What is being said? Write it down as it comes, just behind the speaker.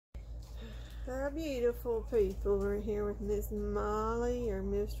Our beautiful people. We're here with Miss Molly or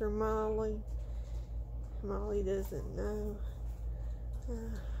Mr. Molly. Molly doesn't know.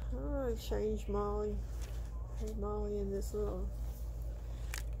 I changed Molly. Put Molly in this little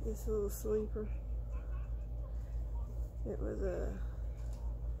sleeper. It was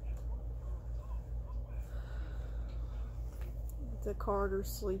it's a Carter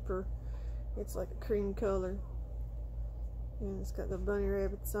sleeper. It's like a cream color. And it's got the bunny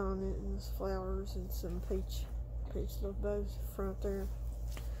rabbits on it and there's flowers and some peach little bows front there.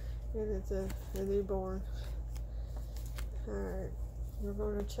 And it's a newborn. Alright, we're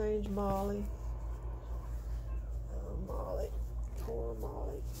going to change Molly. Oh, Molly. Poor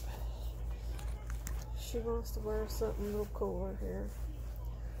Molly. She wants to wear something a little cooler here.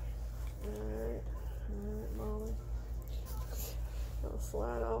 Alright, Molly. I'll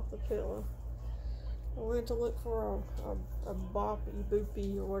slide off the pillow. I went to look for a boppy,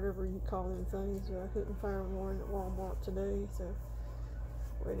 boopy, or whatever you call them things, but I couldn't find one at Walmart today, so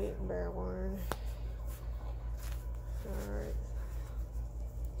we didn't buy one. Alright.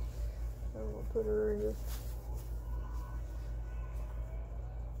 I'm going to put her in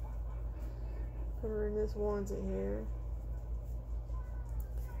this onesie here.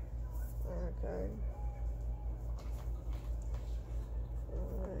 Okay.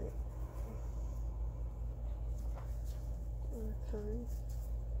 Alright. Okay.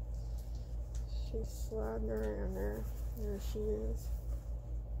 She's sliding around there. There she is.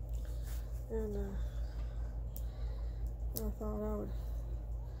 And I thought I would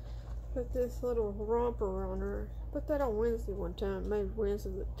put this little romper on her. Put that on Wednesday one time. It made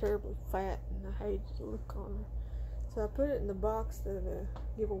Wednesday look terribly fat and I hated the look on her. So I put it in the box to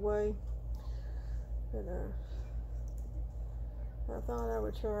give away. But I thought I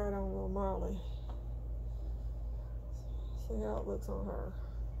would try it on little Molly. See how it looks on her.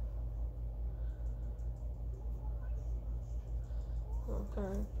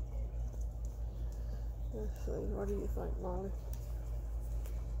 Okay. Let's see. What do you think, Molly?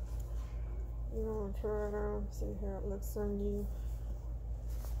 You want to try it on? See how it looks on you.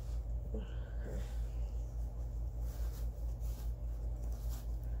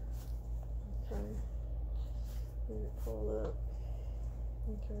 Okay. Get it pulled up.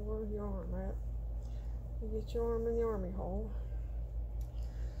 Okay, where's your arm at? You get your arm in the army hole.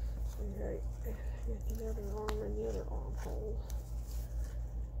 Okay, get the other arm in the other armhole.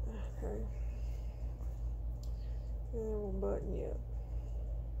 Okay. And then we'll button you up.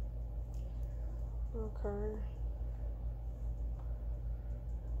 Okay.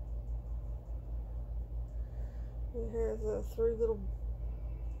 It has 3 little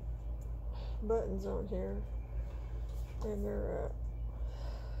buttons on here. And they're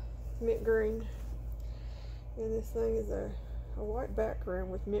mint green. And this thing is a white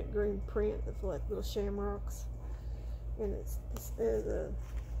background with mint green print of like little shamrocks. And it has a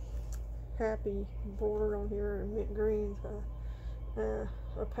happy border on here and mint green. A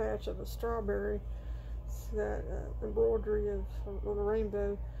patch of a strawberry. It's got embroidery of a little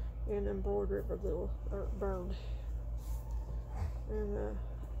rainbow and embroidery of a little bird. And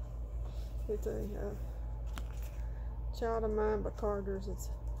it's a child of mine by Carter's.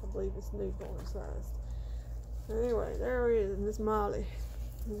 I believe it's newborn sized. Anyway, there he is, Miss Molly.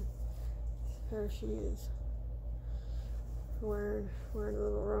 There she is, wearing a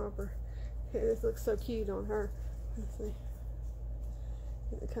little romper. This looks so cute on her. Let's see.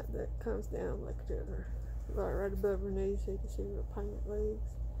 That comes down like to her, right above her knees, so you can see her painted legs.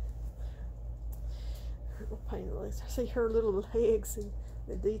 Her painted legs. I see her little legs and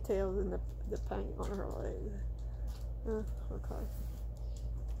the details in the paint on her legs. Okay.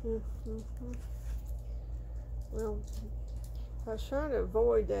 Well, I was trying to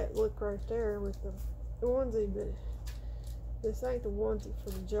avoid that look right there with the onesie, but this ain't the onesie for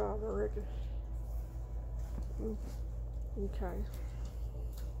the job, I reckon. Okay.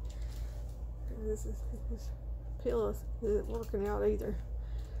 This pillow isn't working out either.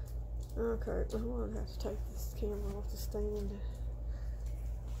 Okay, I'm gonna have to take this camera off the stand.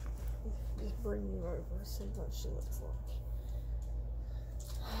 Just bring you over and see what she looks like.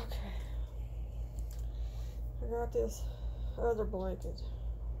 Okay. I got this other blanket.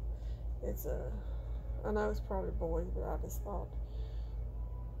 It's I know it's probably boys, but I just thought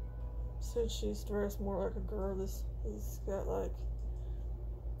since she's dressed more like a girl, this got like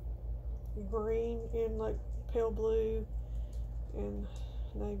green and like pale blue and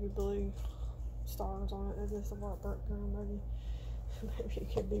navy blue stars on it. Is this a white background? Maybe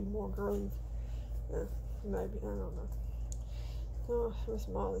it could be more girly. Maybe, I don't know. Oh, Miss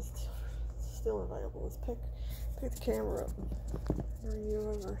Molly's still available. Let's pick the camera up. Bring you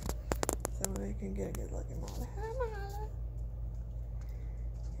over so we you can get a good look at Molly. Hi, Molly.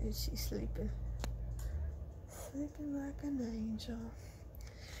 And she's sleeping. Sleeping like an angel.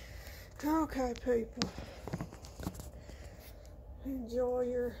 Okay, people. Enjoy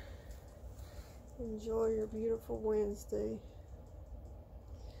your beautiful Wednesday.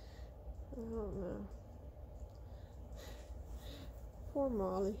 I don't know. Poor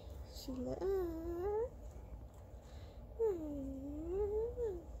Molly. She like, oh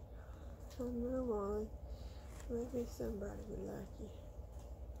no, Molly. Maybe somebody would like you.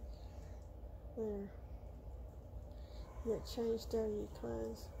 There. You got changed out of your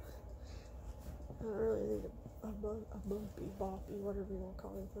clothes. I really need a bumpy, boppy, whatever you want to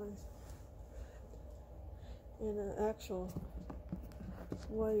call these things. And an actual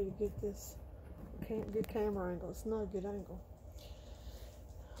way to get this good camera angle. It's not a good angle.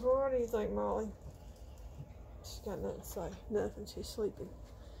 What do you think, Molly? She's got nothing to say. Nothing. She's sleeping.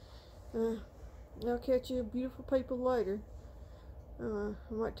 I'll catch you beautiful people later. I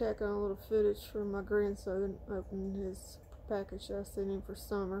might tack on a little footage from my grandson opening his package I sent him for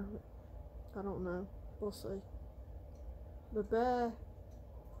summer. I don't know. We'll see. Bye-bye.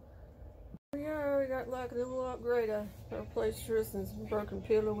 Yeah, we got like a little upgrade. I replaced Tristan's broken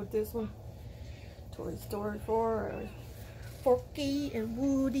pillow with this one. Toy Story 4. Forky and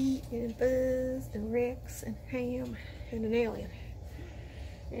Woody and Buzz and Rex and Ham and an alien.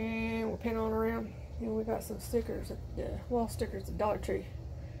 And we're pinning on around. And we got some stickers, wall stickers at Dollar Tree.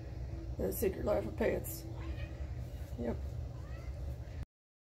 The Secret Life of Pets. Yep.